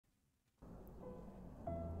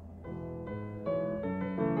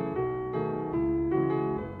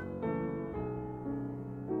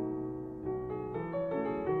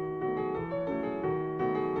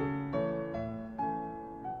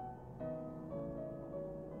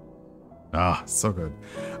Ah, so good.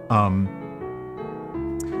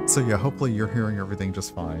 So yeah, hopefully you're hearing everything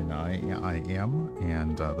just fine. I am,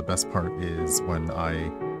 and the best part is when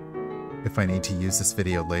if I need to use this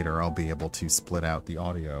video later, I'll be able to split out the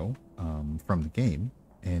audio from the game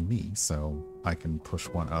and me, so I can push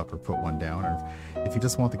one up or put one down. Or if you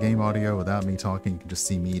just want the game audio without me talking, you can just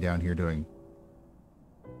see me down here doing.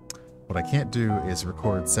 What I can't do is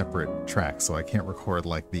record separate tracks, so I can't record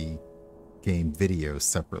like the game videos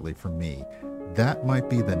separately from me. That might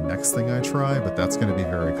be the next thing I try, but that's going to be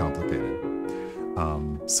very complicated.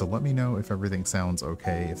 So let me know if everything sounds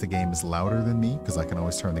okay, if the game is louder than me, because I can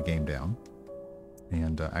always turn the game down.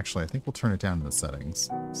 And actually, I think we'll turn it down in the settings.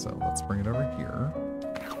 So let's bring it over here.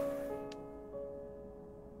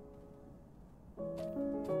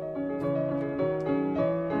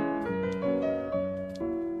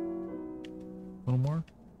 A little more.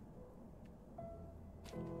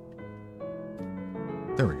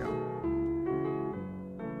 There we go.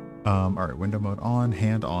 Alright, window mode on,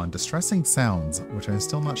 hand on. Distressing sounds, which I'm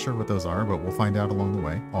still not sure what those are, but we'll find out along the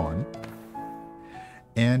way. On.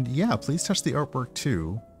 And yeah, Please Touch the Artwork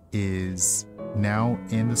 2 is now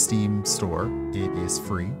in the Steam store. It is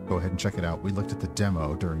free. Go ahead and check it out. We looked at the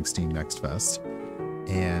demo during Steam Next Fest.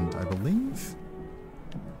 And I believe...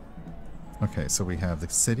 Okay, so we have the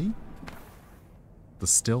city, the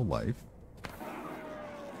still life,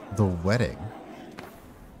 the wedding,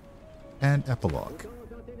 and epilogue.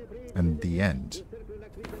 And the end.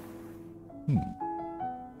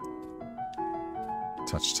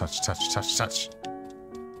 Touch, touch, touch, touch, touch.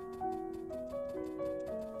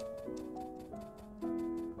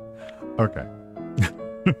 Okay.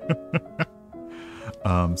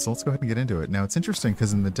 So let's go ahead and get into it. Now it's interesting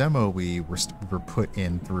because in the demo we were put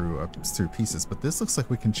in through pieces, but this looks like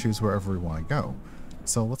we can choose wherever we want to go.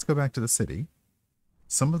 So let's go back to the city.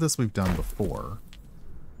 Some of this we've done before.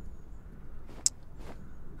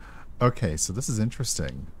 Okay, so this is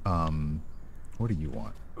interesting. What do you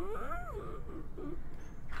want?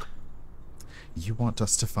 You want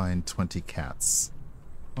us to find 20 cats.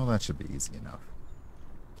 Well, that should be easy enough.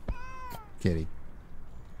 Kitty.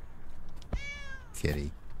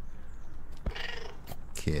 Kitty.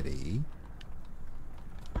 Kitty.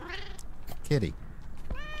 Kitty.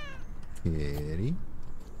 Kitty.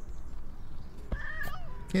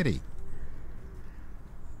 Kitty.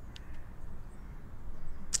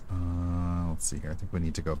 Let's see here. I think we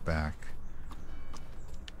need to go back.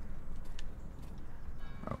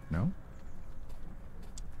 Oh, no?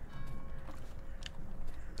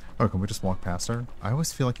 Oh, can we just walk past her? I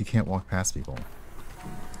always feel like you can't walk past people.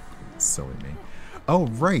 Silly me. Oh,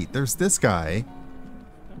 right. There's this guy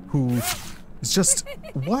who is just...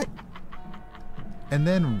 What? And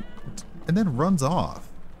then runs off.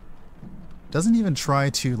 Doesn't even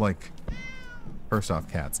try to, like... First off,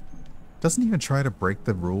 cats. Doesn't even try to break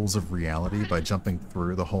the rules of reality by jumping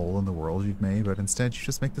through the hole in the world you've made, but instead you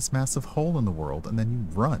just make this massive hole in the world and then you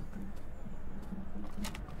run.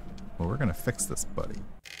 Well, we're gonna fix this, buddy.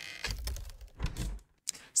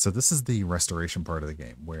 So this is the restoration part of the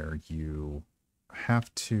game where you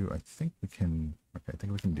have to, I think we can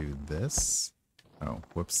do this. Oh,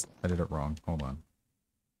 whoops, I did it wrong. Hold on.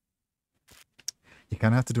 You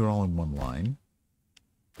kind of have to do it all in one line.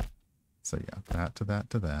 So yeah, that to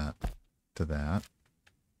that to that. To that,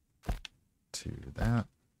 to that,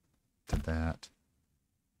 to that,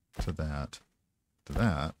 to that, to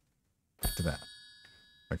that, to that.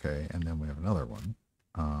 Okay, and then we have another one.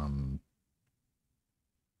 I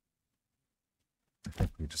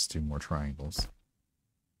think we just do more triangles.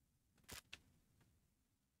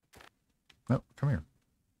 Nope, come here.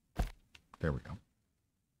 There we go.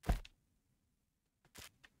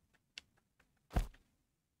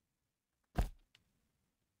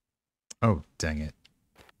 Oh, dang it.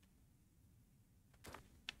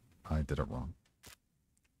 I did it wrong.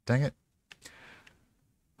 Dang it.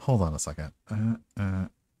 Hold on a second.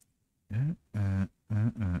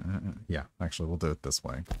 Yeah, actually, we'll do it this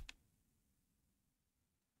way.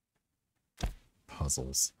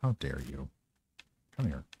 Puzzles. How dare you? Come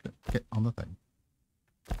here. Get on the thing.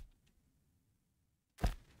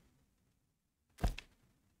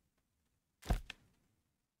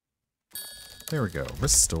 There we go.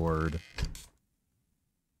 Restored.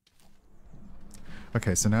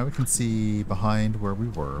 Okay, so now we can see behind where we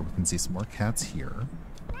were. We can see some more cats here.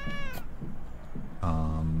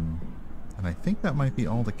 And I think that might be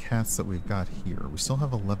all the cats that we've got here. We still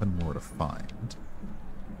have 11 more to find.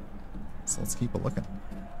 So let's keep a looking.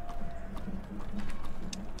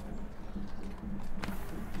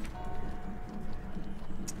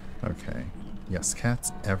 Okay. Yes,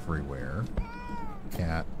 cats everywhere.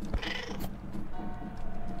 Cat.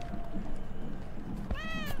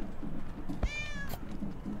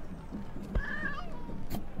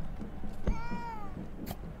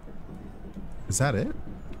 that it?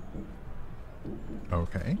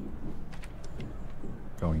 Okay.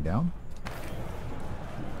 Going down.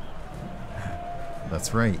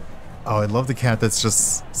 That's right. Oh, I love the cat that's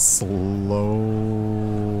just slowly...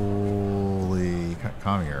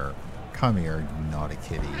 Come here. Come here, you naughty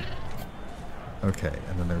kitty. Okay,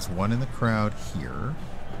 and then there's one in the crowd here.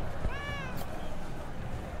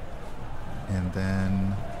 And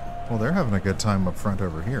then... Well, they're having a good time up front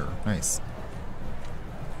over here. Nice.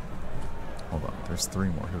 Hold on, there's 3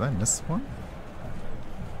 more. Did I miss one?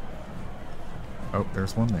 Oh,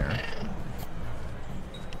 there's one there.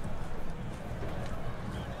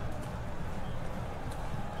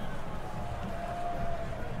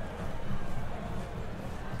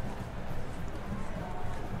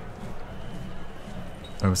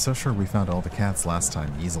 I was so sure we found all the cats last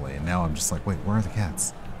time easily, and now I'm just like, wait, where are the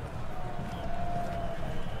cats?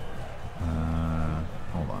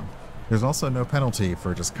 Hold on. There's also no penalty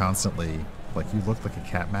for just constantly, like, you look like a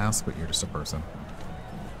cat mask, but you're just a person.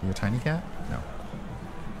 Are you a tiny cat? No.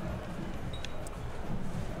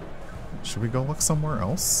 Should we go look somewhere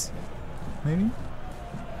else? Maybe?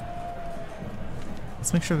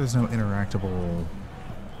 Let's make sure there's no interactable...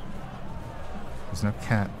 There's no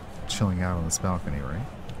cat chilling out on this balcony, right?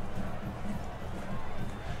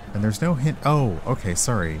 And there's no hint... Oh, okay,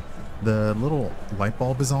 sorry. The little light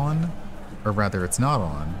bulb is on, or rather it's not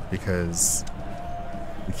on, because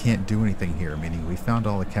we can't do anything here, meaning we found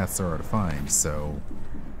all the cats there are to find, so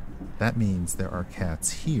that means there are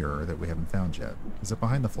cats here that we haven't found yet. Is it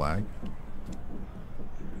behind the flag?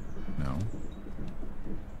 No.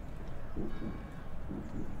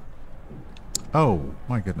 Oh,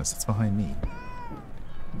 my goodness, it's behind me.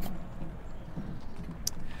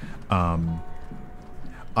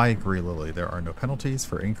 I agree, Lily. There are no penalties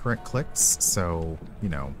for incorrect clicks, so, you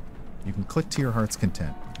know, you can click to your heart's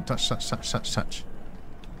content. Touch, touch, touch, touch, touch.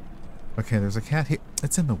 Okay, there's a cat here.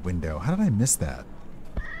 It's in the window. How did I miss that?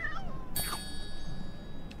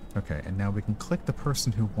 Okay, and now we can click the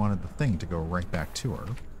person who wanted the thing to go right back to her.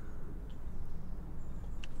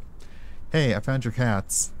 Hey, I found your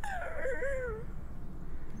cats.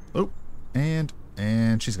 Oh, and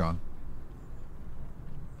she's gone.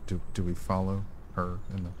 Do we follow her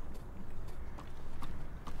in the...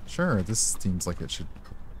 Sure, this seems like it should...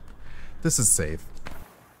 This is safe.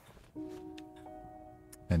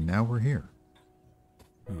 And now we're here.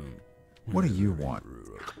 What do you want?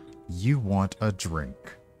 You want a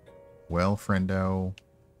drink. Well, friendo.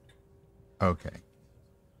 Okay.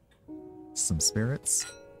 Some spirits.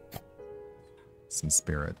 Some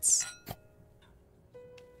spirits.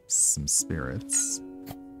 Some spirits.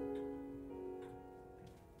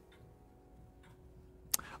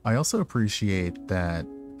 I also appreciate that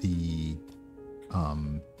the,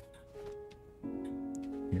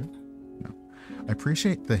 here? No. I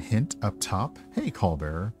appreciate the hint up top. Hey,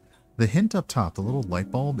 Callbearer. The hint up top, the little light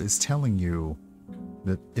bulb, is telling you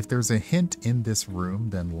that if there's a hint in this room,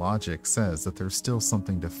 then logic says that there's still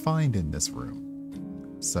something to find in this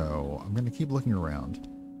room. So, I'm going to keep looking around.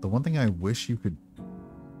 The one thing I wish you could...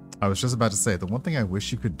 I was just about to say, the one thing I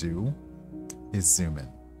wish you could do is zoom in.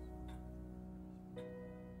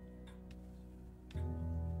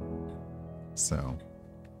 So,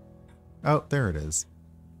 oh, there it is.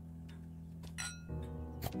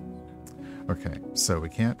 Okay, so we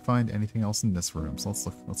can't find anything else in this room, so let's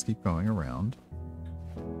look. Let's keep going around.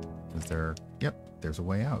 Is there? Yep, there's a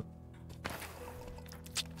way out.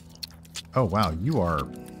 Oh wow, you are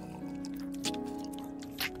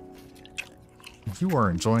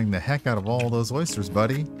enjoying the heck out of all those oysters,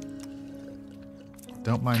 buddy.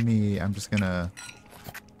 Don't mind me. I'm just gonna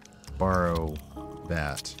borrow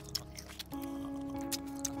that.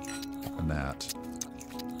 That.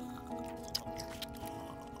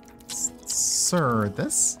 Sir,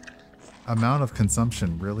 this amount of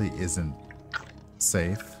consumption really isn't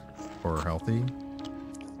safe or healthy.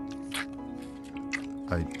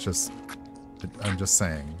 I'm just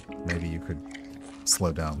saying, maybe you could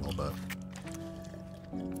slow down a little bit.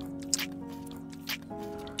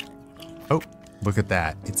 Oh, look at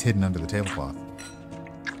that. It's hidden under the tablecloth.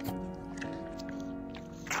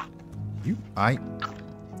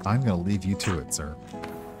 I'm going to leave you to it, sir.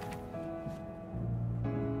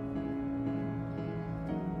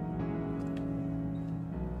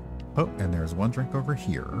 Oh, and there's one drink over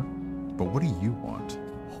here. But what do you want?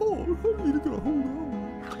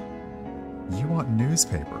 You want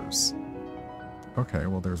newspapers. Okay,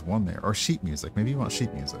 well, there's one there. Or sheet music. Maybe you want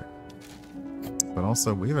sheet music. But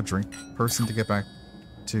also, we have a drink person to get back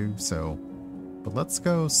to, so... But let's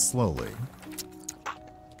go slowly.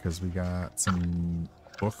 Because we got some...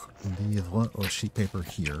 book, livre, or sheet paper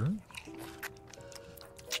here.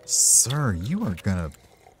 Sir, you are gonna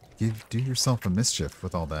do yourself a mischief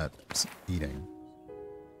with all that eating.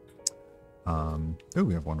 Oh,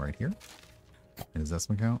 we have one right here. Does this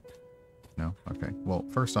one count? No? Okay. Well,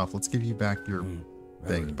 first off, let's give you back your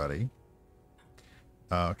thing, buddy.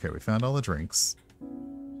 Okay, we found all the drinks.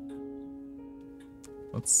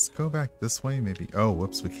 Let's go back this way, maybe. Oh,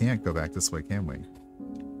 whoops, we can't go back this way, can we?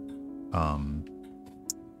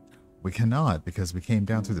 We cannot, because we came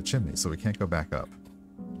down through the chimney, so we can't go back up.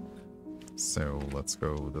 So let's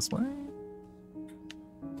go this way.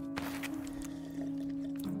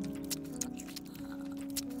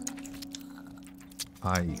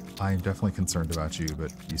 I'm definitely concerned about you,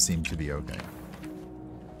 but you seem to be okay.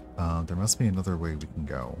 There must be another way we can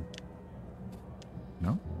go.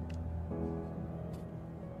 No?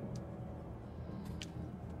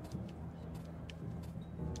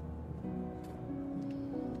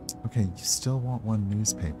 Okay, you still want one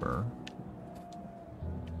newspaper.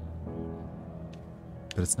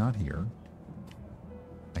 But it's not here.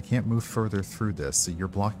 I can't move further through this, so you're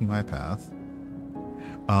blocking my path.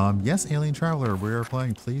 Yes, Alien Traveler, we are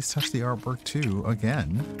playing Please Touch the Artwork 2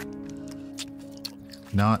 again.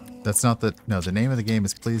 That's not the... No, the name of the game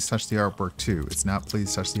is Please Touch the Artwork 2. It's not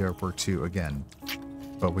Please Touch the Artwork 2 again.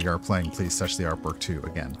 But we are playing Please Touch the Artwork 2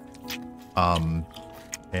 again.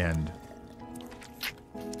 And...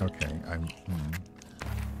 Okay,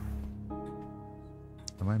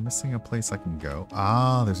 Am I missing a place I can go?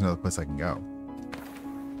 Ah, there's another place I can go.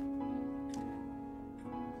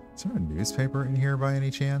 Is there a newspaper in here by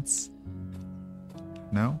any chance?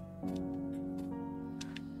 No?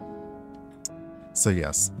 So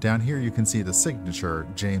yes, down here you can see the signature,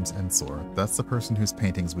 James Ensor. That's the person whose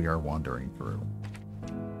paintings we are wandering through.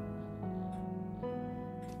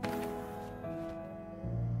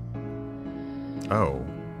 Oh,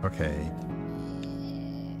 okay.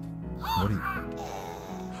 What do you...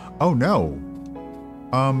 Oh no!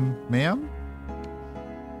 Ma'am?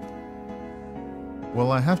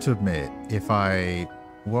 Well, I have to admit, if I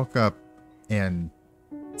woke up and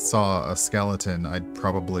saw a skeleton, I'd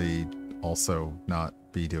probably also not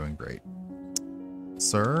be doing great.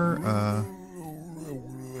 Sir,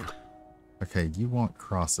 okay, you want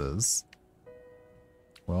crosses.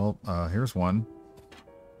 Well, here's one.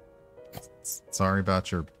 Sorry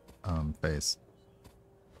about your, face.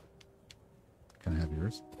 Can I have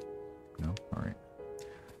yours? No? Alright.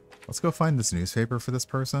 Let's go find this newspaper for this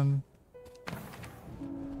person.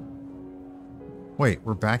 Wait,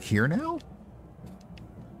 we're back here now?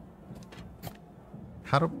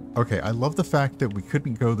 How do... Okay, I love the fact that we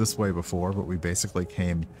couldn't go this way before, but we basically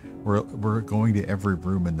came... We're going to every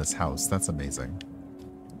room in this house. That's amazing.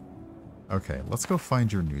 Okay, let's go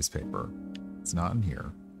find your newspaper. It's not in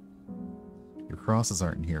here. Your crosses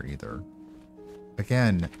aren't in here either.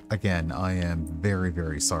 Again, I am very,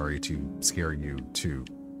 very sorry to scare you to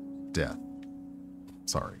death.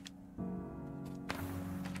 Sorry.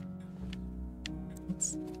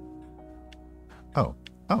 Oh,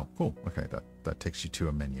 cool. Okay, that takes you to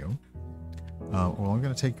a menu. Well, I'm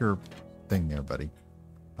going to take your thing there, buddy.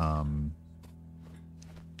 Oh,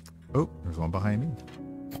 there's one behind me.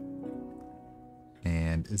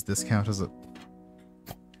 And does this count as a...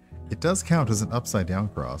 It does count as an upside down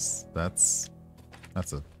cross. That's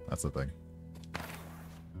a thing.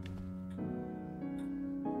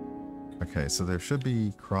 Okay, so there should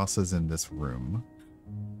be crosses in this room.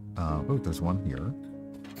 Oh, there's one here.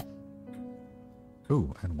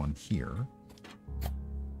 Ooh, and one here.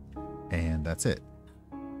 And that's it.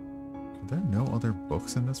 Are there no other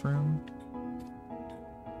books in this room?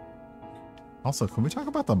 Also, can we talk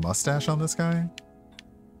about the mustache on this guy?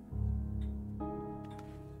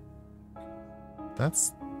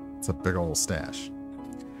 It's a big old stash.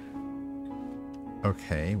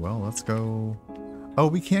 Okay, well, let's go... Oh,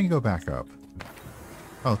 we can go back up.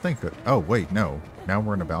 Oh, thank God. Oh, wait, no. Now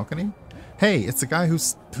we're in a balcony? Hey, it's the guy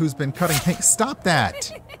who's been cutting paint. Stop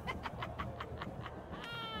that!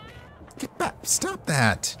 Get back. Stop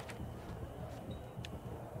that!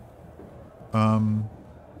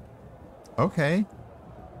 Okay.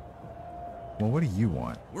 Well, what do you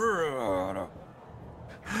want?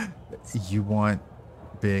 You want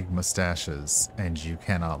big mustaches, and you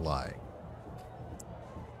cannot lie.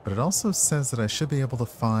 But it also says that I should be able to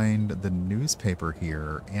find the newspaper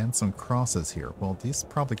here and some crosses here. Well, these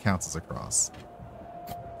probably counts as a cross.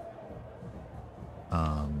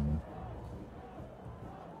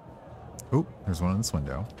 Ooh, there's one in this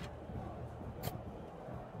window.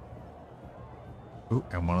 Ooh,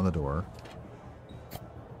 and one on the door.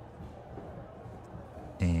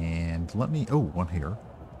 And let me... Oh, one here.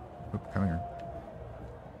 Oop, come here.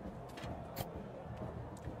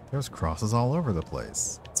 There's crosses all over the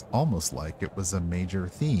place. It's almost like it was a major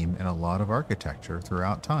theme in a lot of architecture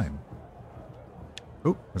throughout time.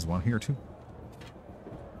 Oh, there's one here too.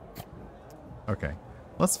 Okay,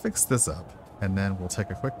 let's fix this up and then we'll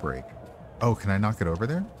take a quick break. Oh, can I knock it over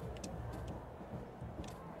there?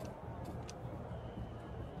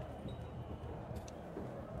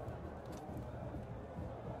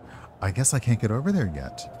 I guess I can't get over there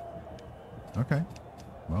yet. Okay.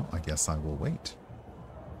 Well, I guess I will wait.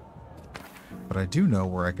 But I do know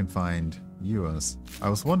where I can find you. I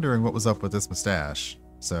was wondering what was up with this mustache.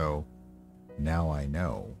 So, now I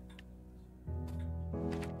know.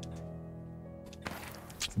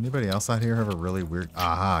 Does anybody else out here have a really weird...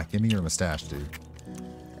 Aha! Give me your mustache, dude.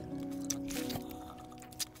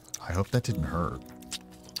 I hope that didn't hurt.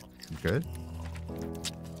 You good?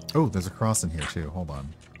 Oh, there's a cross in here too. Hold on.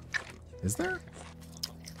 Is there?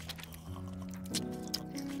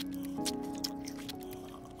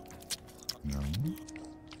 No.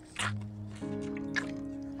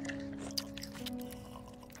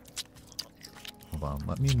 Hold on.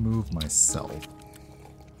 Let me move myself.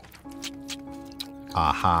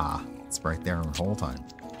 Aha! It's right there the whole time.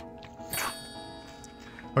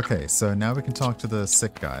 Okay, so now we can talk to the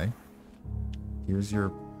sick guy. Here's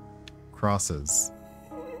your crosses.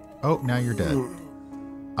 Oh, now you're dead.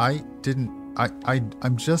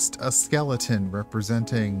 I'm just a skeleton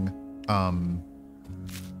representing,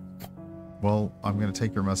 well, I'm gonna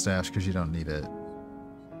take your mustache because you don't need it.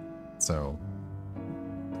 So,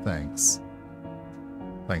 thanks.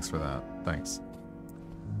 Thanks for that. Thanks.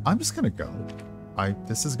 I'm just gonna go.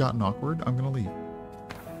 This has gotten awkward. I'm gonna leave.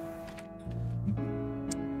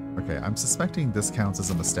 Okay, I'm suspecting this counts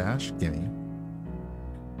as a mustache. Gimme.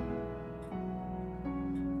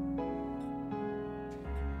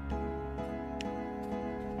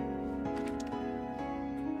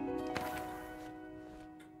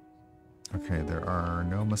 Okay, there are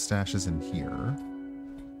no mustaches in here.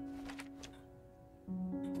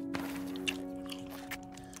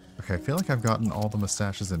 Okay, I feel like I've gotten all the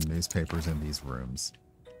mustaches and newspapers in these rooms.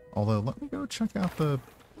 Although, let me go check out the...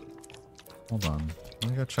 Hold on.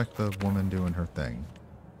 Let me go check the woman doing her thing.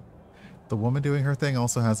 The woman doing her thing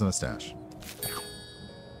also has a mustache.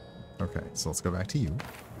 Okay, so let's go back to you.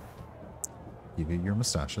 Give you your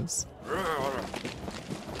mustaches.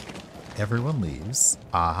 Everyone leaves.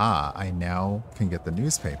 Aha, I now can get the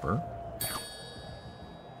newspaper.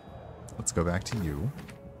 Let's go back to you.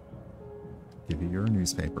 Give you your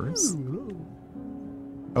newspapers.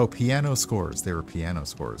 Oh, piano scores. They were piano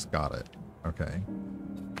scores. Got it. Okay.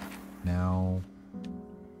 Now...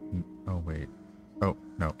 Oh, wait. Oh,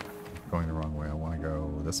 no. Going the wrong way. I want to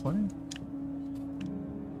go this way.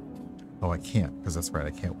 Oh, I can't, because that's right.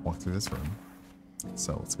 I can't walk through this room.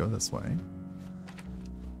 So let's go this way.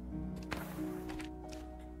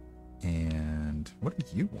 And what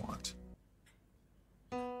do you want?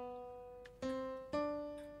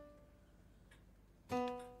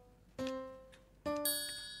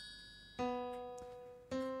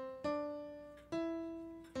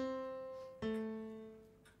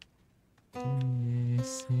 E,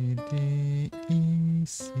 C, D, E,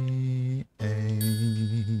 C, A.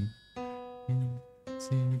 E,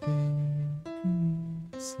 C, D, E,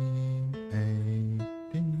 C, A,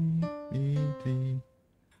 D, E, D.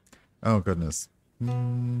 Oh, goodness.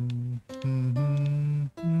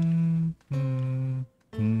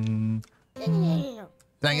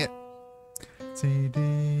 Dang it. C,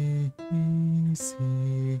 D, E, C,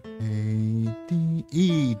 A, D,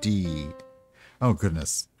 E, D. Oh,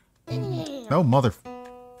 goodness. No, mother...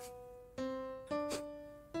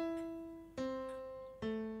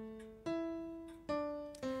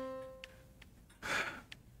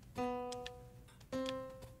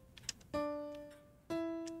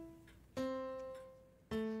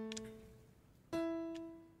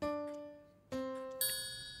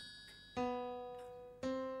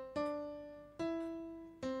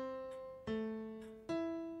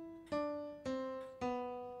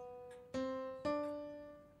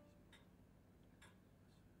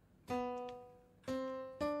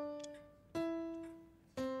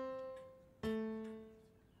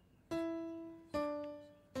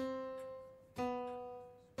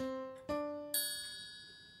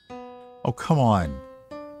 Oh, come on.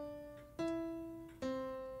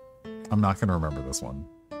 I'm not going to remember this one.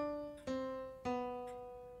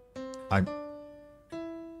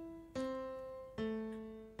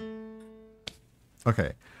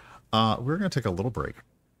 Okay. We're going to take a little break.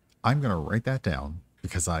 I'm going to write that down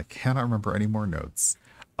because I cannot remember any more notes.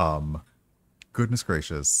 Goodness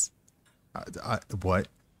gracious. What?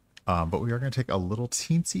 But we are going to take a little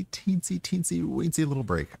teensy, weensy little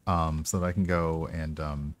break so that I can go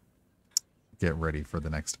and get ready for the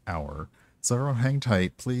next hour. So everyone hang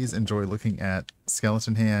tight. Please enjoy looking at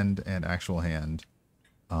skeleton hand and actual hand.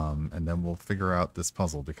 And then we'll figure out this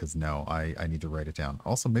puzzle because no, I need to write it down.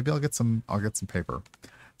 Also, maybe I'll get some paper.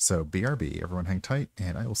 So BRB, everyone hang tight,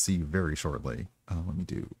 and I will see you very shortly. Let me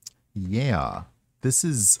do. Yeah, this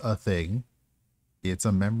is a thing. It's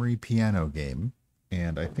a memory piano game.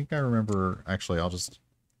 And I think I remember, actually,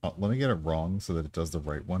 let me get it wrong so that it does the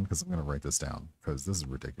right one, because I'm going to write this down, because this is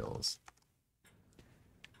ridiculous.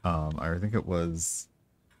 I think it was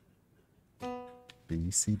B,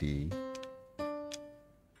 C, D,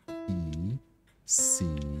 E, C,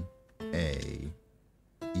 A,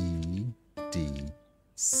 E, D,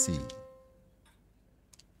 C.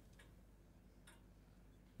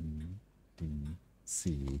 E, D,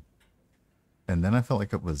 C. And then I felt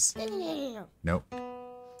like it was... Nope.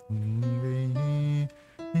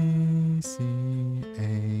 E, C,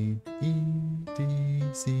 A, E, D,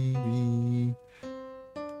 C, B,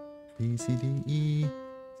 B, C, D, E,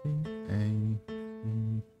 C, A,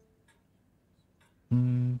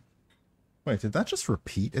 E. Wait, did that just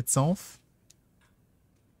repeat itself?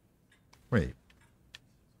 Wait.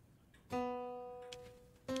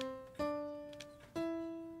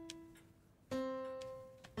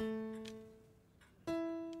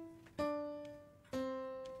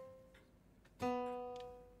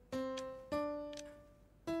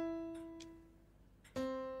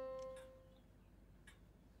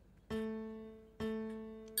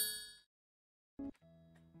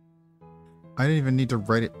 I didn't even need to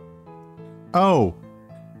write it. Oh!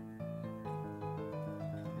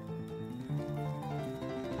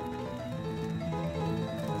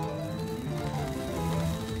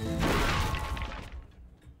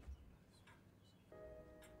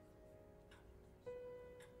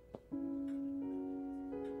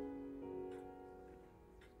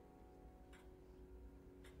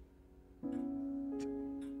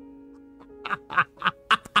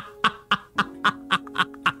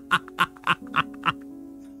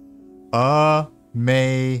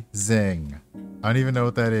 Amazing. I don't even know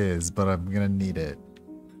what that is, but I'm gonna need it.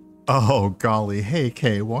 Oh, golly. Hey,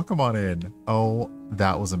 Kay, welcome on in. Oh,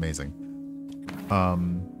 that was amazing.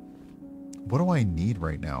 What do I need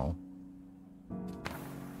right now?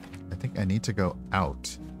 I think I need to go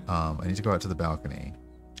out. I need to go out to the balcony.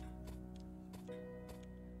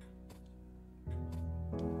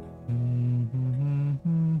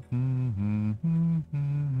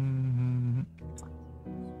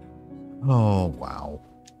 Oh, wow.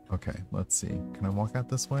 Okay, let's see. Can I walk out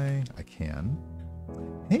this way? I can.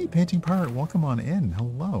 Hey, Painting Pirate, welcome on in.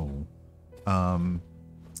 Hello.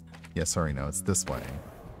 Yeah, sorry, no, it's this way.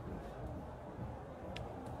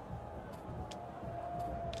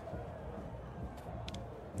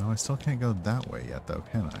 No, I still can't go that way yet, though,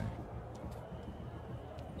 can I?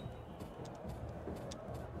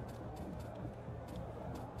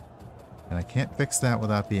 And I can't fix that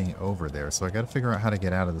without being over there, so I gotta figure out how to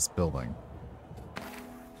get out of this building.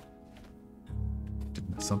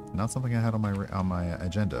 Not something I had on my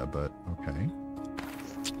agenda, but okay.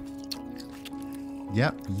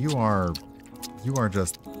 Yep, you are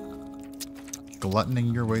just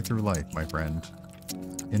gluttoning your way through life, my friend.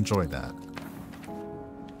 Enjoy that.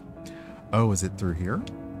 Oh, is it through here?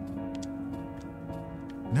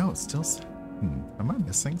 No, it's still... am I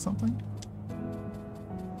missing something?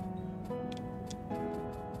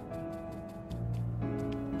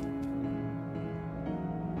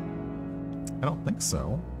 I don't think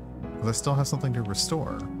so, because I still have something to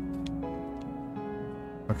restore.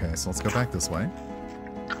 Okay, so let's go back this way.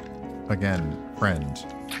 Again, friend,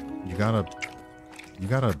 you gotta,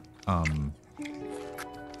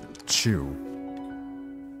 chew.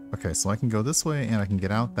 Okay, so I can go this way and I can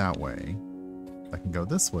get out that way. I can go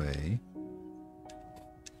this way.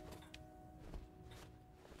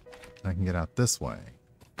 I can get out this way.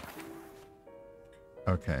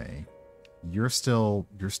 Okay. You're still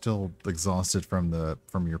exhausted from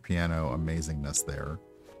your piano amazingness there.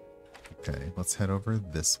 Okay, let's head over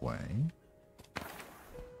this way.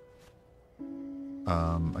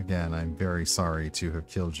 Again, I'm very sorry to have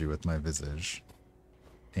killed you with my visage.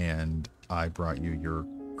 And I brought you your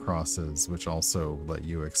crosses, which also let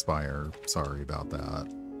you expire. Sorry about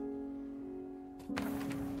that.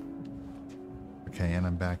 Okay, and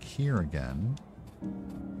I'm back here again.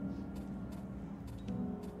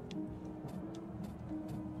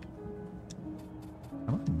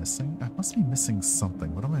 Am I missing? I must be missing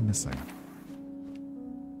something. What am I missing?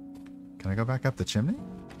 Can I go back up the chimney?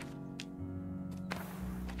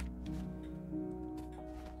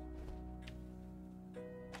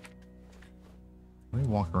 Let me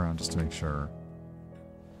walk around just to make sure.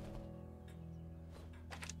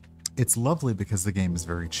 it's lovely because the game is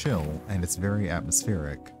very chill and it's very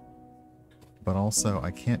atmospheric. But also, I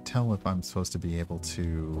can't tell if I'm supposed to be able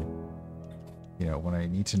to, you know, when I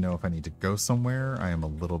need to know if I need to go somewhere, I am a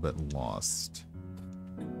little bit lost.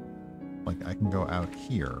 Like, I can go out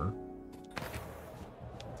here.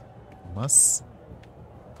 Unless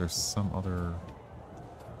there's some other...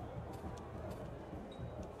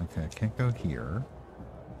 Okay, I can't go here.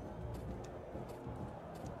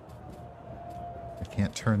 I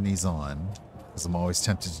can't turn these on, because I'm always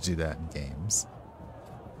tempted to do that in games.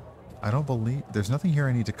 I don't believe... There's nothing here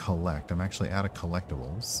I need to collect. I'm actually out of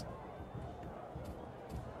collectibles.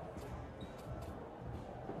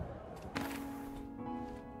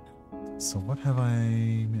 So what have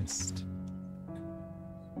I missed?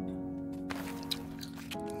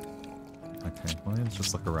 Okay, let me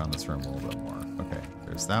just look around this room a little bit more. Okay,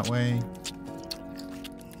 there's that way.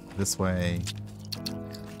 This way.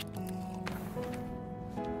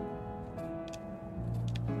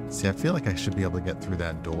 See, I feel like I should be able to get through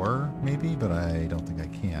that door, maybe, but I don't think I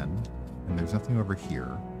can. And there's nothing over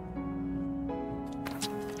here.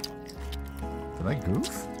 Did I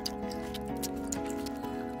goof?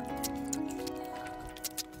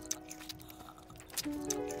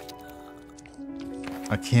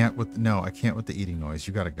 I can't with... No, I can't with the eating noise.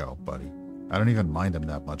 You gotta go, buddy. I don't even mind him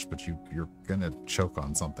that much, but you're gonna choke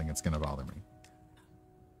on something. It's gonna bother me.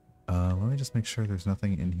 Let me just make sure there's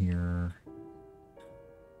nothing in here...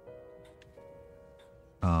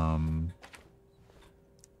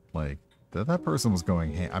 like, that person was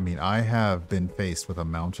going... I mean, I have been faced with a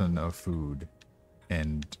mountain of food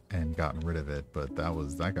and gotten rid of it, but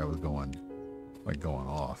that guy was going, like, going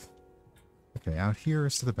off. Okay, out here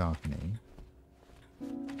is to the balcony.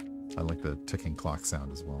 I like the ticking clock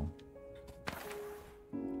sound as well.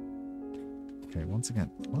 Okay, once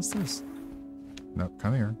again, unless there's... No,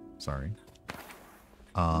 come here. Sorry.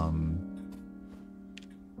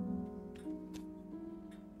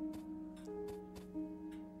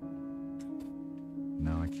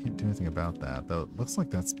 No, I can't do anything about that. Though it looks like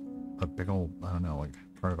that's a big old, I don't know, like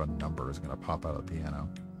part of a number is going to pop out of the piano.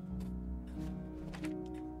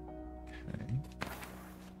 Okay.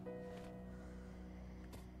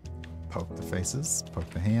 Poke the faces, poke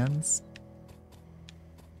the hands.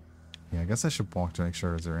 Yeah, I guess I should walk to make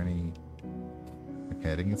sure, is there any...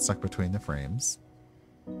 Okay, I didn't get stuck between the frames.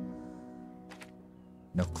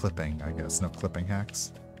 No clipping, I guess. No clipping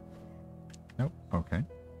hacks. Nope, okay.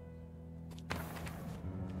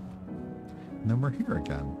 And then we're here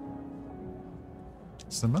again.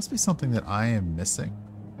 So there must be something that I am missing.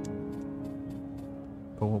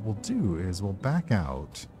 But what we'll do is we'll back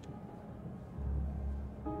out.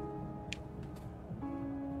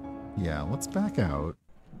 Yeah, let's back out.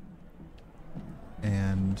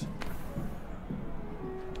 And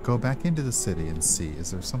go back into the city and see.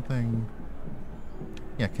 Is there something...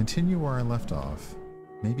 Yeah, continue where I left off.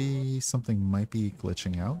 Maybe something might be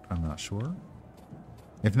glitching out. I'm not sure.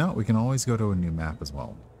 If not, we can always go to a new map as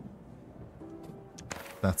well.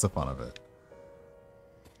 That's the fun of it.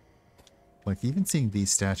 Like, even seeing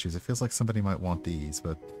these statues, it feels like somebody might want these,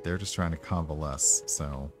 but they're just trying to convalesce,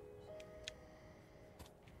 so...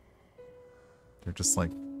 They're just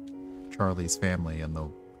like Charlie's family and the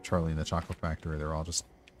Charlie and the Chocolate Factory. They're all just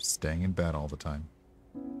staying in bed all the time.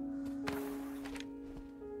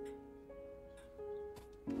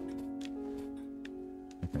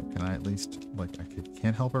 Okay, can I at least, like,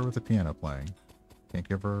 can't help her with the piano playing. Can't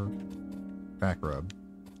give her back rub.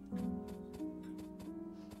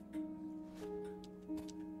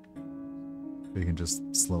 We can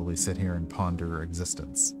just slowly sit here and ponder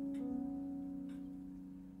existence.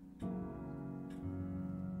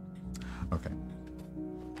 Okay.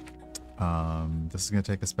 This is going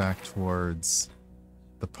to take us back towards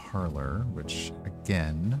the parlor, which,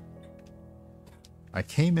 again, I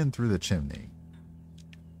came in through the chimney.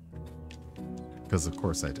 Because, of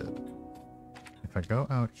course, I did. If I go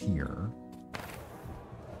out here,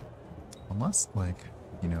 unless, like,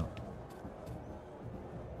 you know,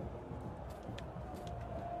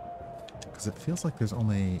 because it feels like there's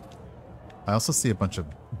only... I also see a bunch of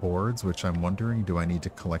boards, which I'm wondering, do I need to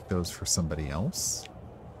collect those for somebody else?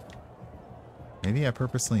 Maybe I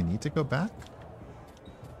purposely need to go back?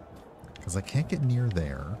 Because I can't get near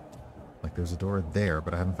there. Like, there's a door there,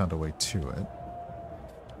 but I haven't found a way to it.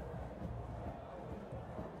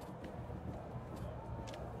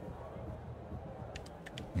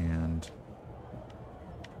 And...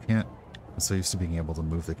 can't... I'm so used to being able to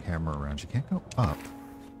move the camera around. You can't go up.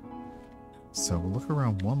 So we'll look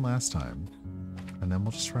around one last time, and then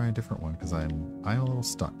we'll just try a different one, because I'm a little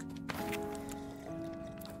stuck.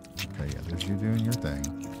 Okay, yeah, there's you doing your thing.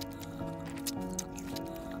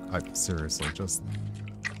 seriously, just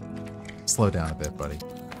slow down a bit, buddy.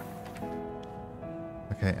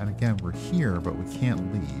 Okay, and again, we're here, but we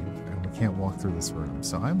can't leave, and we can't walk through this room.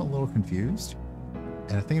 So I'm a little confused,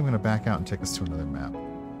 and I think I'm going to back out and take us to another map.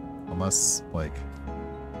 Unless, like...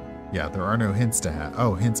 Yeah, there are no hints to have.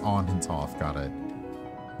 Oh, hints on, hints off. Got it.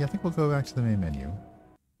 Yeah, I think we'll go back to the main menu.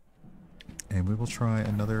 And we will try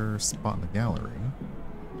another spot in the gallery.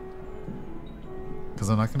 Because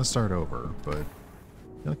I'm not going to start over, but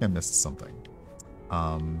I feel like I missed something.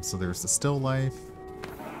 So there's the still life,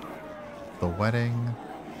 the wedding.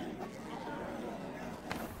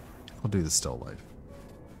 We'll do the still life.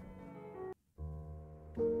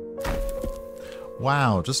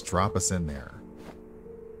 Wow, just drop us in there.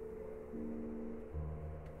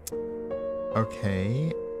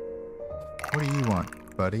 Okay. What do you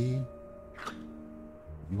want, buddy?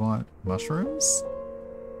 You want mushrooms?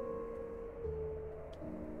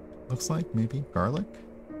 Looks like maybe garlic?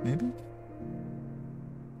 Maybe?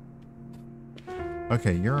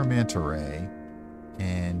 Okay, you're a manta ray.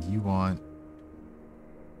 And you want...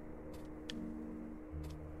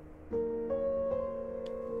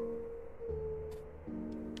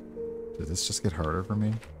 Did this just get harder for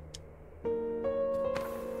me?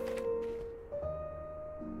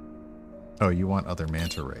 Oh, you want other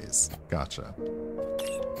manta rays. Gotcha.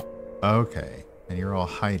 Okay. And you're all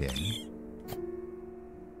hiding.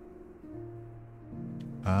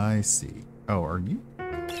 I see. Oh, are you?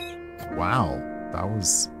 Wow. That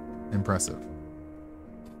was impressive.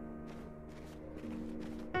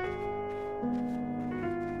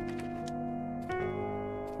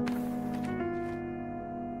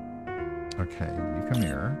 Okay, you come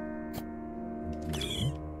here.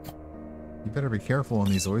 You better be careful on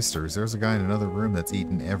these oysters. There's a guy in another room that's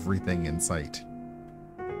eaten everything in sight.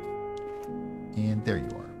 And there you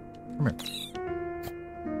are. Come here.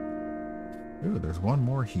 Ooh, there's one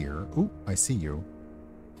more here. Ooh, I see you.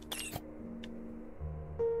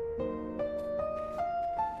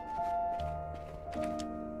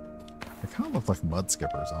 They kind of look like mud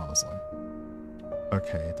skippers, honestly.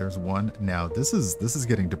 Okay, there's one. Now, this is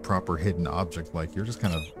getting to proper hidden object. Like, you're just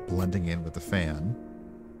kind of blending in with the fan.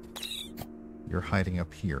 You're hiding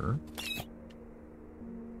up here.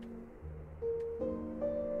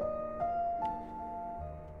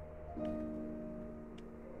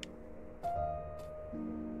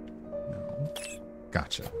 No.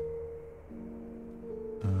 Gotcha.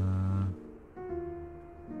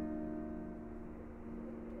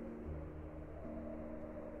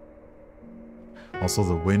 Also,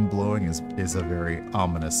 the wind blowing is a very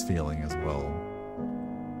ominous feeling as well.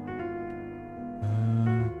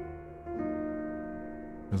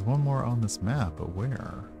 There's one more on this map, but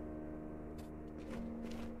where?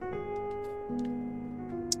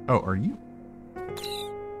 Oh, are you?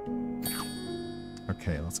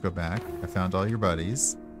 Okay, let's go back. I found all your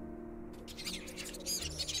buddies.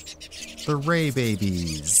 The Ray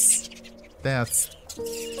babies. That's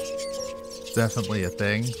definitely a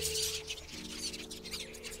thing.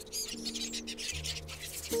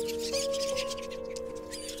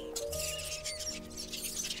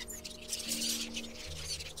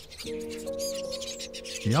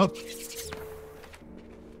 Yup.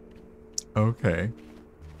 Okay.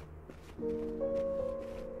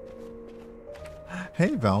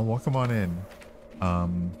 Hey Val, welcome on in.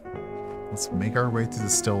 Let's make our way through the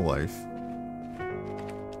still life.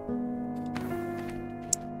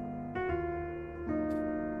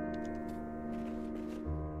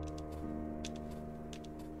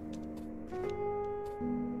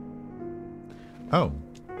 Oh,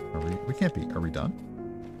 we can't be. Are we done?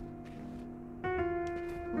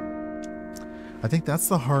 I think that's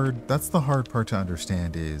the hard part to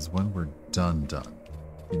understand is when we're done.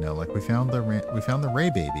 You know, like we found the Ray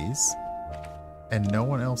babies, and no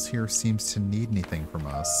one else here seems to need anything from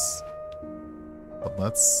us. But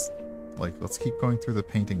let's keep going through the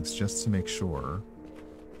paintings just to make sure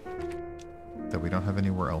that we don't have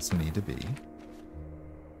anywhere else we need to be.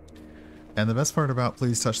 And the best part about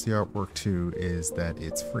Please Touch the Artwork too is that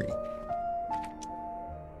it's free.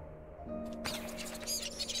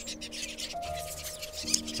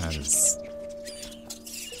 That is...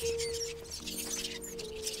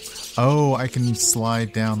 Oh, I can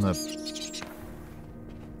slide down the...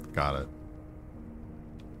 Got it.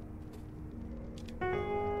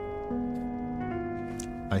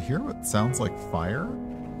 I hear what sounds like fire.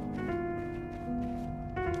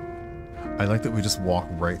 I like that we just walk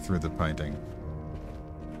right through the painting.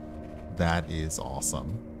 That is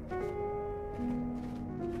awesome.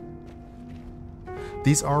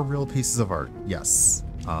 These are real pieces of art, yes.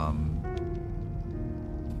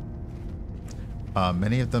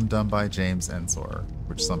 Many of them done by James Ensor,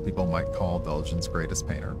 which some people might call Belgium's greatest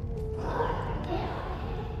painter.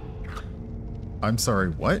 I'm sorry,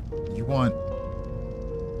 what? You want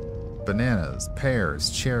bananas, pears,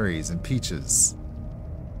 cherries, and peaches.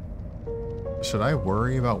 Should I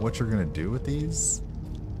worry about what you're gonna do with these?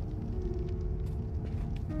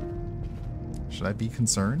 Should I be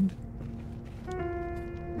concerned?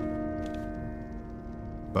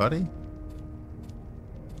 Buddy?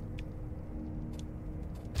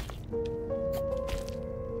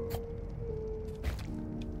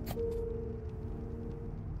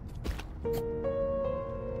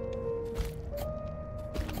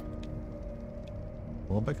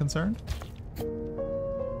 A little bit concerned?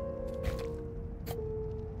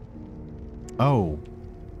 Oh.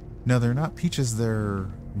 No, they're not peaches, they're...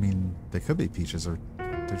 I mean, they could be peaches, or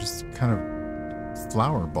they're just kind of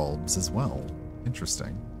flower bulbs as well.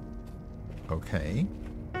 Interesting. Okay.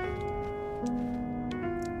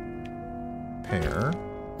 Pear.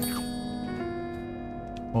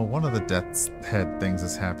 Well, one of the death's head things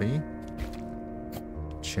is happy.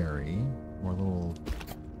 Cherry. More little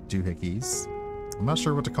doohickeys. I'm not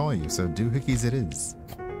sure what to call you, so doohickeys it is.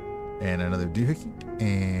 And another doohickey,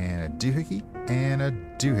 and a doohickey, and a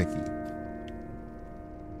doohickey.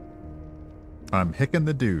 I'm hicking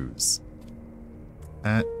the doos.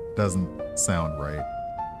 That doesn't sound right.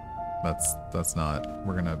 That's not.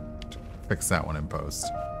 We're gonna fix that one in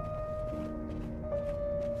post.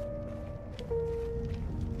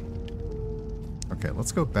 Okay,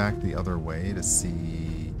 let's go back the other way to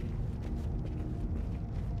see.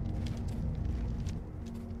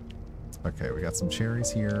 Okay, we got some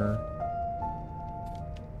cherries here.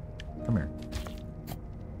 Come here.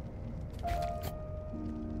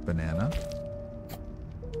 Banana.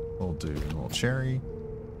 We'll do a little cherry.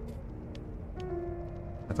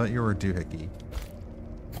 I thought you were a doohickey.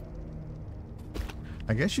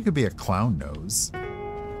 I guess you could be a clown nose.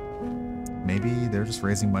 Maybe they're just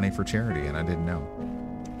raising money for charity and I didn't know.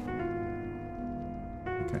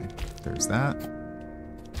 Okay, there's that.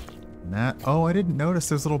 And that. Oh, I didn't notice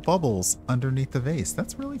there's little bubbles underneath the vase.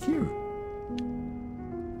 That's really cute.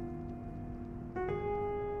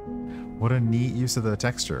 What a neat use of the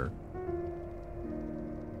texture.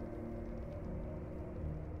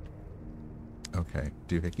 Okay,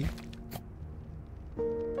 doohickey.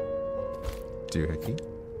 Doohickey.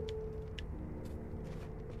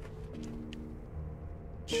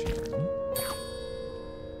 Cherry.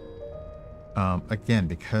 Again,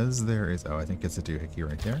 because there is... Oh, I think it's a doohickey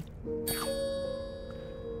right there.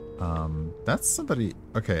 That's somebody...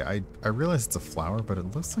 Okay, I realize it's a flower, but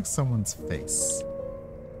it looks like someone's face.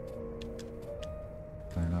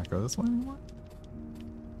 Can I not go this way anymore?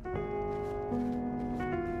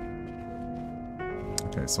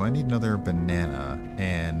 Okay, so I need another banana,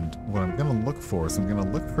 and what I'm gonna look for is I'm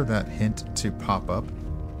gonna look for that hint to pop up,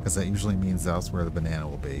 because that usually means that's where the banana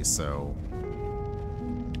will be, so...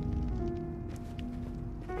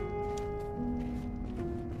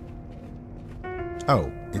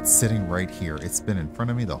 Oh, it's sitting right here. It's been in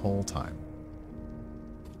front of me the whole time.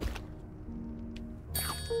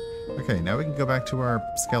 Okay, now we can go back to our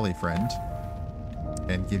Skelly friend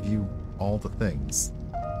and give you all the things.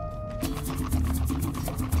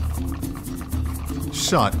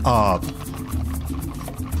 Shut up!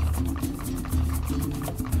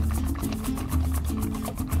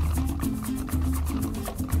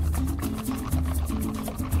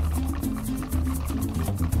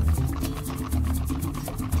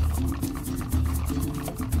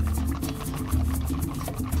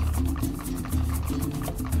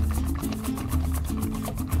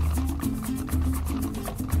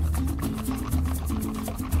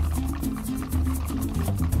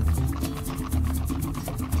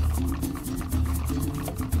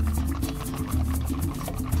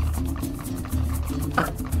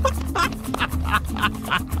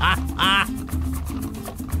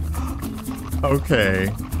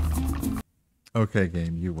 Okay. Okay,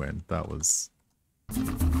 game, you win. That was...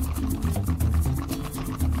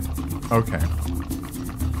 Okay.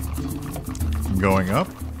 Going up.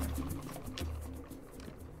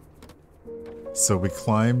 So we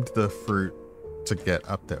climbed the fruit to get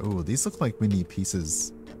up there. Ooh, these look like we need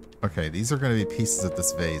pieces. Okay, these are going to be pieces of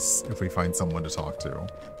this vase if we find someone to talk to.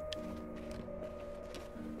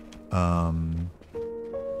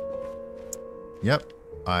 Yep,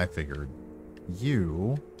 I figured.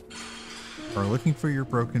 You are looking for your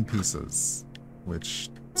broken pieces, which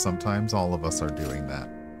sometimes all of us are doing that.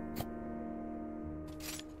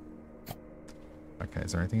 Okay,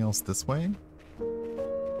 is there anything else this way?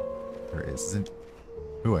 There isn't.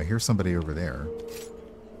 Ooh, I hear somebody over there.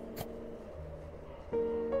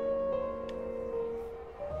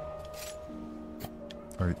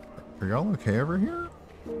 Are y'all okay over here?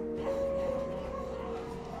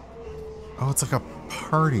 Oh, it's like a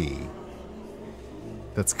party.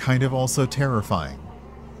 That's kind of also terrifying.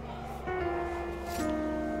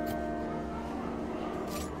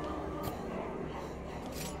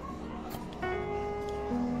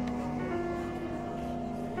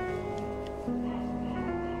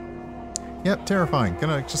 Yep, terrifying.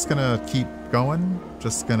 Just gonna keep going.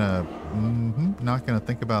 Just gonna, not gonna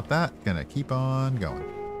think about that. Gonna keep on going.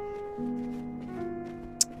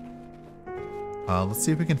 Let's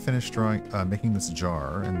see if we can finish making this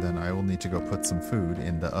jar, and then I will need to go put some food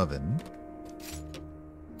in the oven.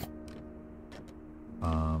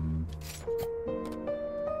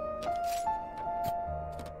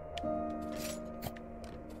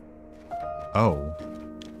 Oh,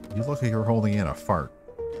 you look like you're holding in a fart.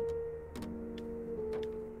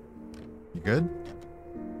 You good?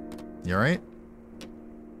 You alright?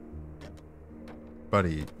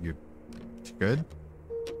 Buddy, you good?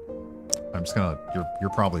 I'm just gonna, you're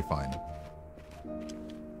probably fine.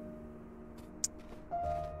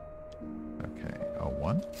 Okay,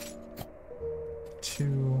 1,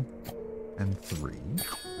 2, and 3.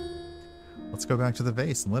 Let's go back to the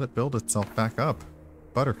vase and let it build itself back up.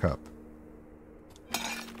 Buttercup.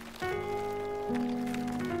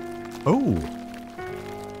 Oh!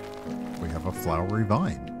 We have a flowery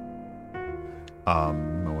vine. I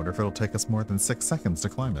wonder if it'll take us more than 6 seconds to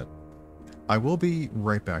climb it. I will be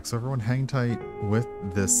right back, so everyone hang tight with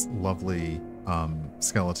this lovely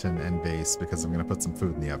skeleton and vase because I'm going to put some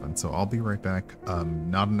food in the oven. So I'll be right back.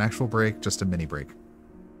 Not an actual break, just a mini break.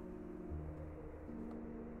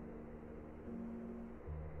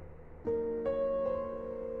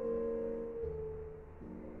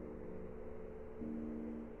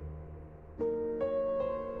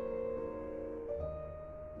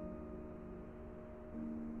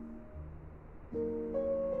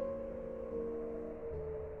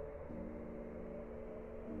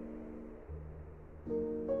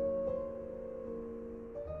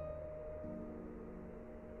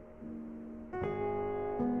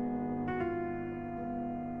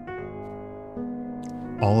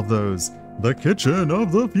 All of those, the kitchen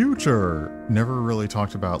of the future, never really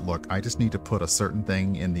talked about, look, I just need to put a certain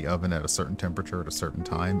thing in the oven at a certain temperature at a certain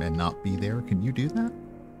time and not be there. Can you do that?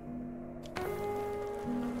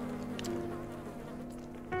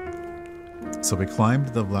 So we climbed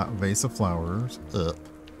the vase of flowers up,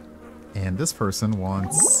 and this person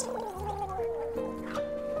wants,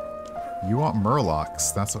 you want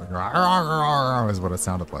murlocs. That's what, is what it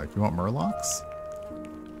sounded like. You want murlocs?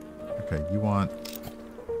 Okay, you want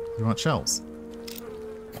shells.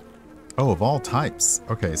 Oh, of all types.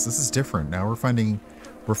 Okay, so this is different. Now we're finding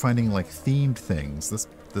like themed things.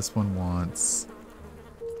 This one wants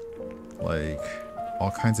like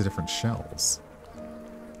all kinds of different shells.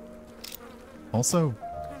 Also,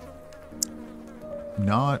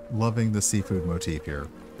 not loving the seafood motif here.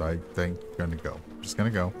 I think gonna go. Just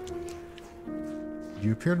gonna go.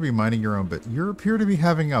 You appear to be minding your own, but you appear to be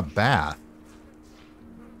having a bath.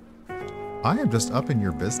 I am just up in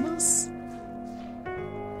your business?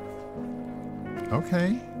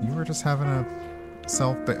 Okay, you were just having a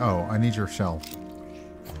oh, I need your shell.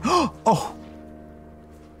 Oh!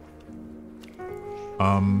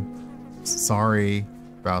 Sorry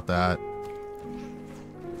about that.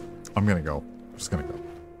 I'm gonna go. I'm just gonna go.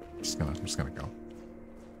 I'm just gonna go.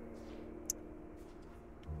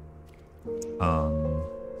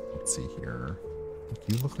 Let's see here.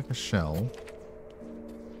 You look like a shell.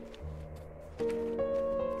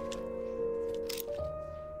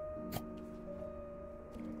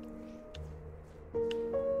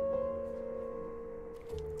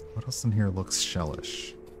 What else in here looks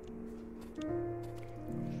shellish?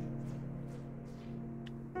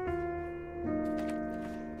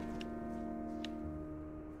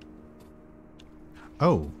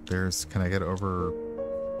 Oh, can I get over?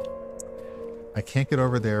 I can't get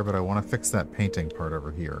over there, but I want to fix that painting part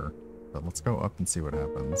over here. But let's go up and see what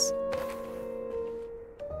happens.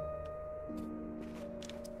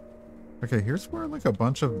 Okay, here's where like a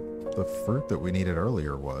bunch of the fruit that we needed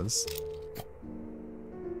earlier was.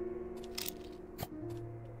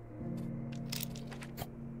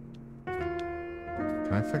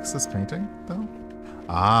 Can I fix this painting, though?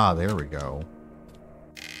 Ah, there we go.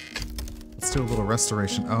 Let's do a little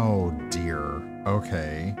restoration. Oh, dear.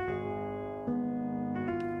 Okay.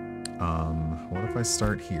 What if I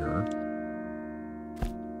start here?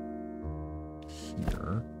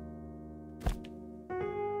 Here.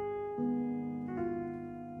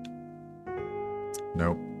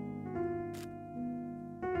 Nope.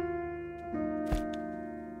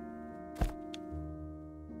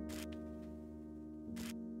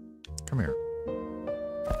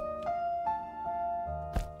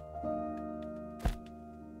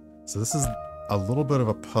 So this is a little bit of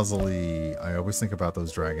a puzzly. I always think about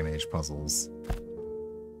those Dragon Age puzzles.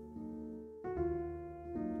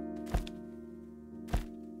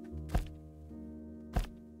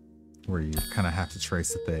 Where you kind of have to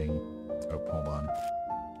trace the thing. Oh, hold on.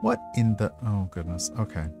 What in the... Oh, goodness.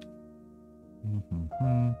 Okay.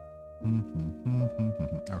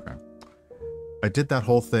 Okay. I did that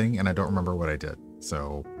whole thing, and I don't remember what I did.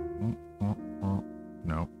 So...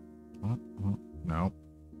 No. No.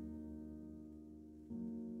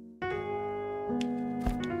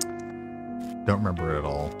 Don't remember it at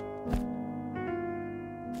all.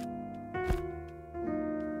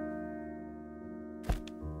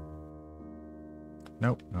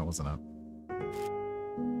 Nope, that wasn't it.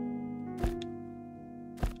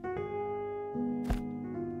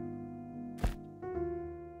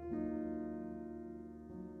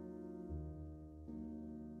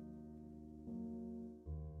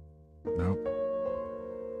 Nope.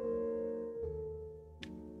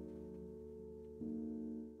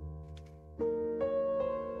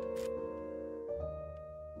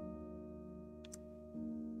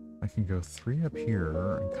 I can go 3 up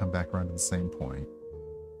here and come back around to the same point.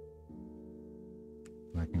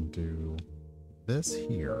 I can do this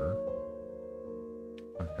here.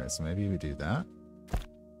 Okay, so maybe we do that.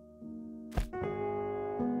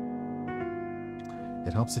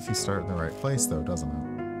 It helps if you start in the right place, though, doesn't it?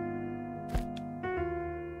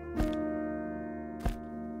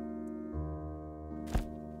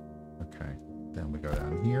 Okay, then we go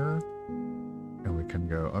down here, and we can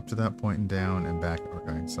go up to that point and down and back.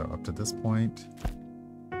 Okay, so up to this point,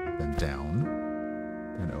 then down,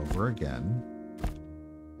 and over again.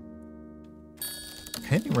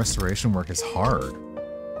 Painting restoration work is hard.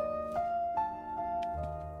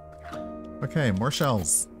 Okay, more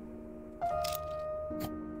shells.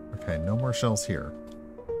 Okay, no more shells here.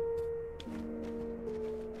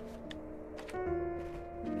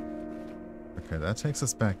 Okay, that takes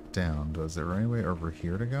us back down. Is there any way over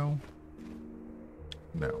here to go?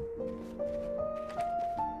 No.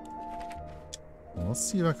 Well, let's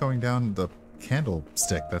see about going down the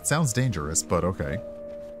candlestick. That sounds dangerous, but okay.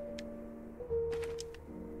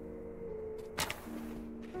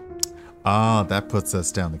 Ah, that puts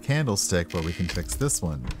us down the candlestick, but we can fix this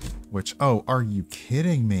one. Which, oh, are you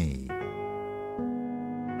kidding me?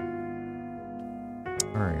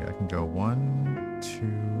 Alright, I can go 1, 2,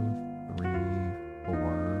 3,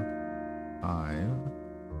 4, 5,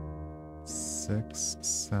 6,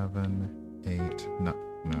 7, 8. No.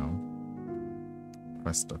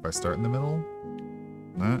 If I start in the middle?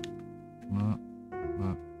 No. Nope.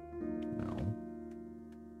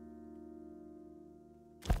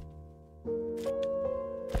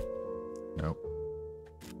 Nope.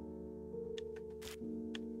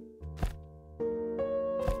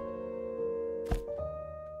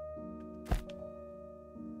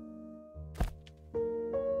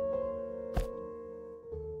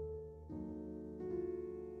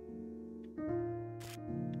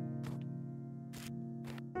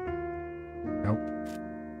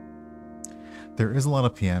 There is a lot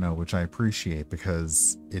of piano, which I appreciate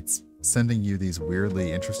because it's sending you these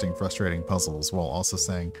weirdly interesting, frustrating puzzles while also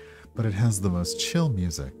saying, but it has the most chill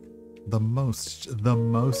music. The most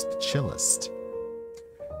chillest.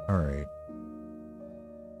 Alright.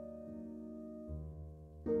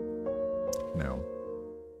 No.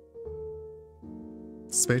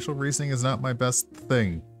 Spatial reasoning is not my best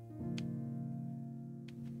thing.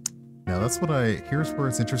 Now that's what here's where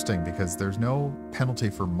it's interesting because there's no penalty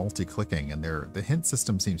for multi-clicking and the hint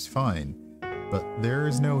system seems fine, but there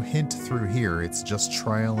is no hint through here, it's just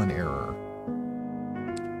trial and error.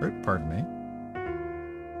 Right, pardon me.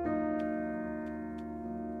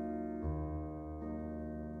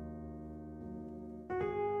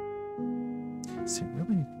 See,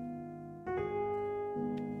 really?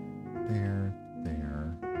 There.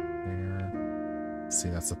 See,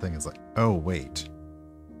 that's the thing, is like, oh, wait.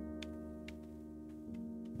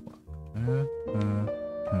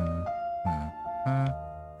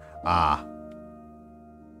 Ah.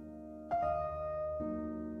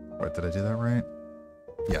 Wait, did I do that right?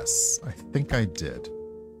 Yes, I think I did.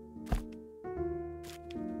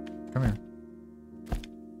 Come here.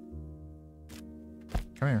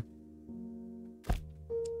 Come here.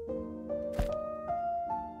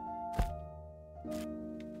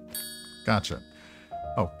 Gotcha.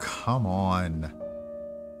 Oh, come on.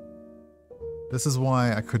 This is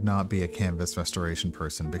why I could not be a canvas restoration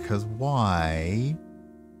person, because why?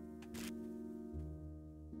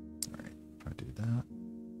 Alright, if I do that.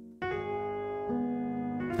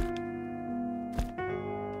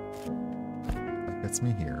 That gets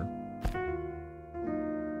me here.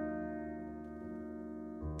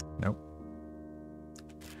 Nope.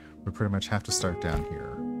 We pretty much have to start down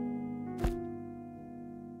here.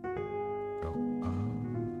 Go.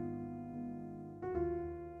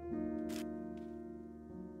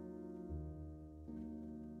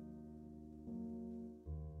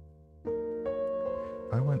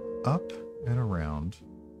 I went up and around,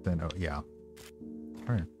 then, oh, yeah. All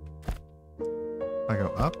right. I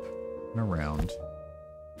go up and around,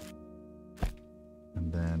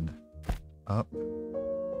 and then up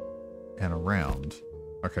and around.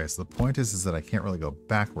 Okay, so the point is that I can't really go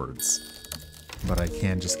backwards, but I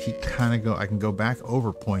can just keep kind of I can go back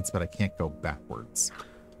over points, but I can't go backwards.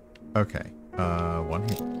 Okay, one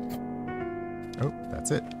here. Oh,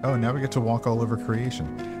 that's it. Oh, now we get to walk all over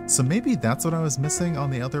creation. So maybe that's what I was missing on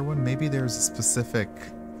the other one. Maybe there's a specific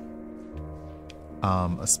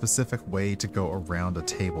way to go around a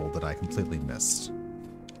table that I completely missed.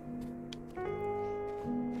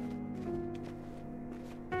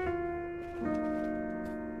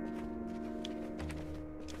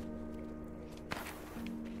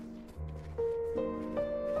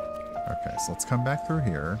 Okay, so let's come back through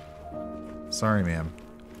here. Sorry, ma'am.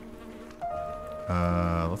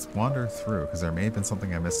 Let's wander through, because there may have been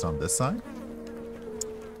something I missed on this side.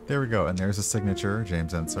 There we go, and there's a signature,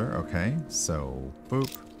 James Ensor. Okay, so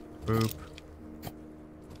boop, boop,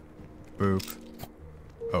 boop.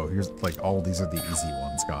 Oh, here's like all these are the easy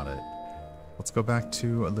ones. Got it. Let's go back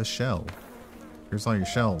to the shell. Here's all your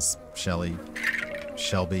shells, Shelly,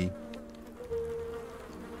 Shelby.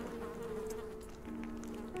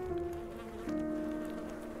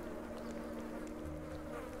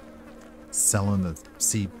 Selling the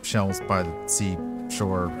seashells by the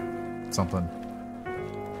seashore, something.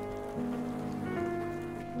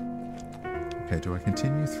 Okay, do I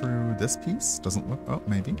continue through this piece? Doesn't look... Oh,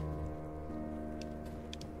 maybe.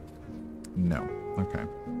 No. Okay.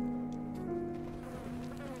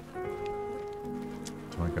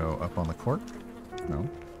 Do I go up on the cork? No.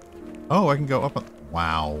 Oh, I can go up on...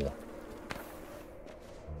 Wow.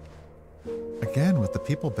 Again, with the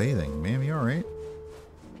people bathing. Ma'am, you alright?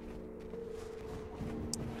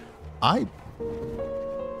 I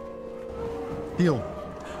feel...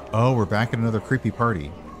 Oh, we're back at another creepy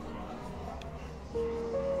party.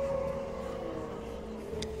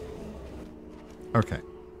 Okay.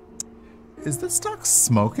 Is this duck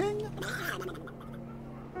smoking?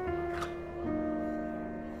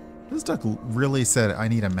 This duck really said, I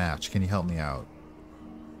need a match. Can you help me out?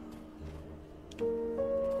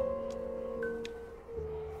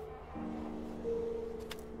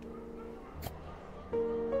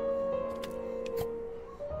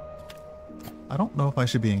 I don't know if I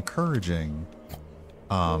should be encouraging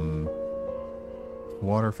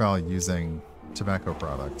waterfowl using tobacco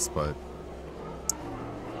products, but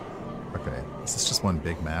okay, is this just one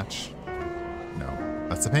big match? No,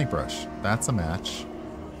 that's a paintbrush. That's a match.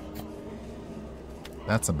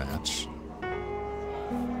 That's a match.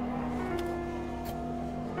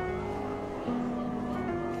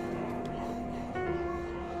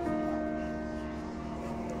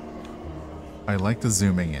 I like the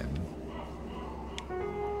zooming in.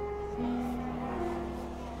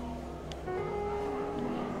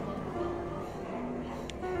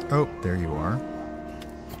 Oh, there you are.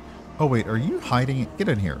 Oh, wait, are you hiding? Get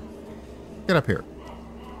in here. Get up here.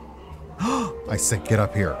 I said get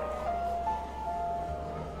up here.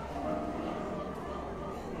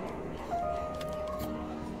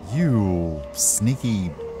 You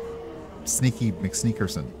sneaky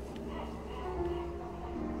McSneakerson.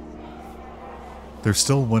 There's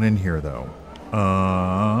still one in here, though.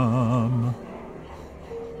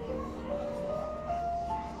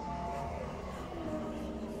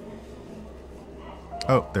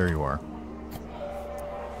 Oh, there you are.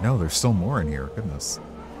 No, there's still more in here. Goodness.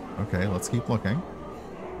 Okay, let's keep looking.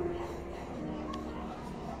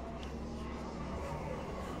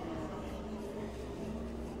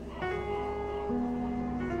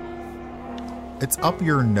 It's up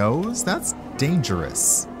your nose? That's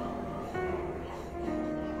dangerous.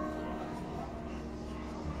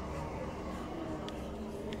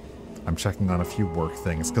 I'm checking on a few work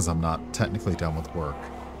things because I'm not technically done with work.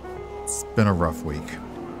 It's been a rough week.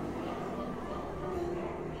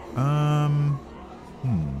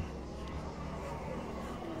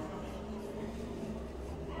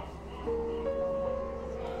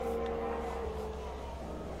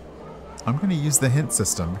 I'm going to use the hint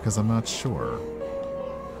system because I'm not sure.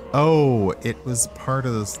 Oh, it was part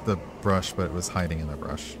of the brush, but it was hiding in the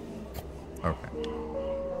brush. Okay.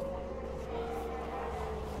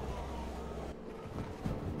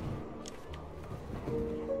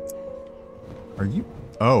 Are you...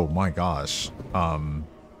 Oh my gosh.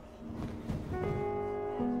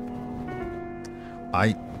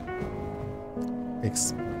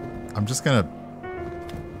 I'm just gonna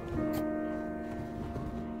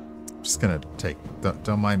take,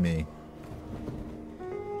 don't mind me.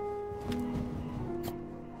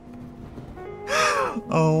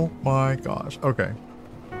 Oh my gosh. Okay.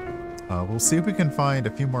 We'll see if we can find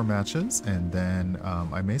a few more matches, and then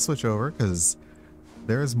I may switch over because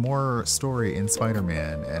there's more story in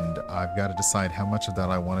Spider-Man, and I've got to decide how much of that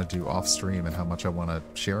I want to do off stream and how much I want to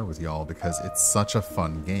share with y'all because it's such a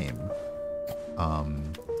fun game.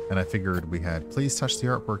 And I figured we had Please Touch the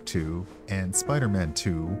Artwork 2 and Spider-Man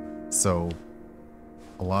 2, so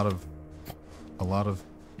a lot of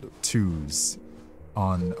twos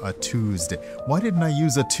on a Tuesday. Why didn't I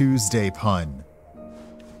use a Tuesday pun?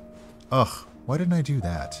 Ugh, why didn't I do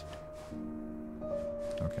that?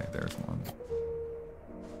 Okay, there's one.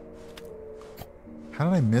 How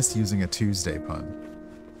did I miss using a Tuesday pun?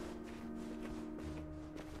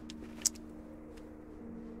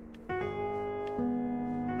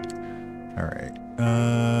 Alright.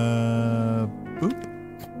 Boop.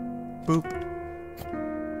 Boop.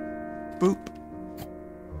 Boop.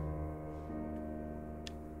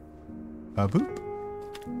 Boop.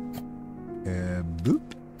 Boop.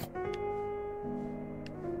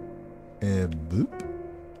 Boop.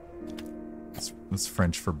 It's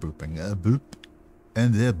French for booping. Boop.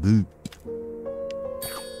 And boop.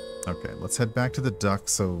 Okay, let's head back to the duck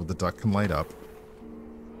so the duck can light up.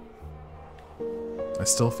 I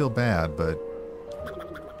still feel bad, but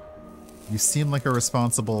you seem like a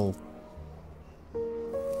responsible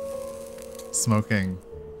smoking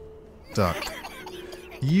duck.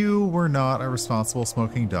 You were not a responsible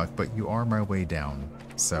smoking duck, but you are my way down,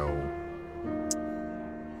 so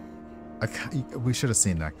we should have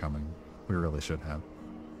seen that coming. We really should have.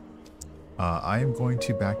 I am going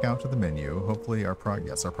to back out to the menu. Hopefully our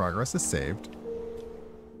progress is saved.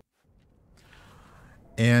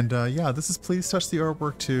 And yeah, this is Please Touch the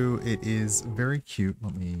Artwork 2. It is very cute.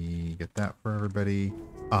 Let me get that for everybody.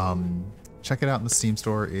 Check it out in the Steam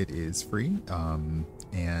store. It is free.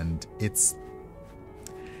 And it's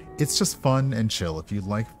just fun and chill. If you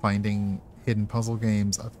like finding hidden puzzle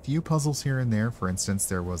games, a few puzzles here and there. For instance,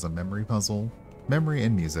 there was a memory puzzle, memory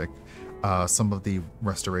and music. Some of the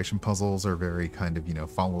restoration puzzles are very kind of, you know,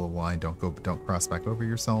 follow the line, don't cross back over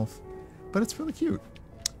yourself, but it's really cute.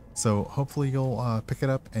 So hopefully you'll pick it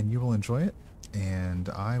up and you will enjoy it. And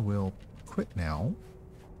I will quit now.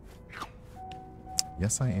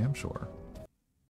 Yes, I am sure.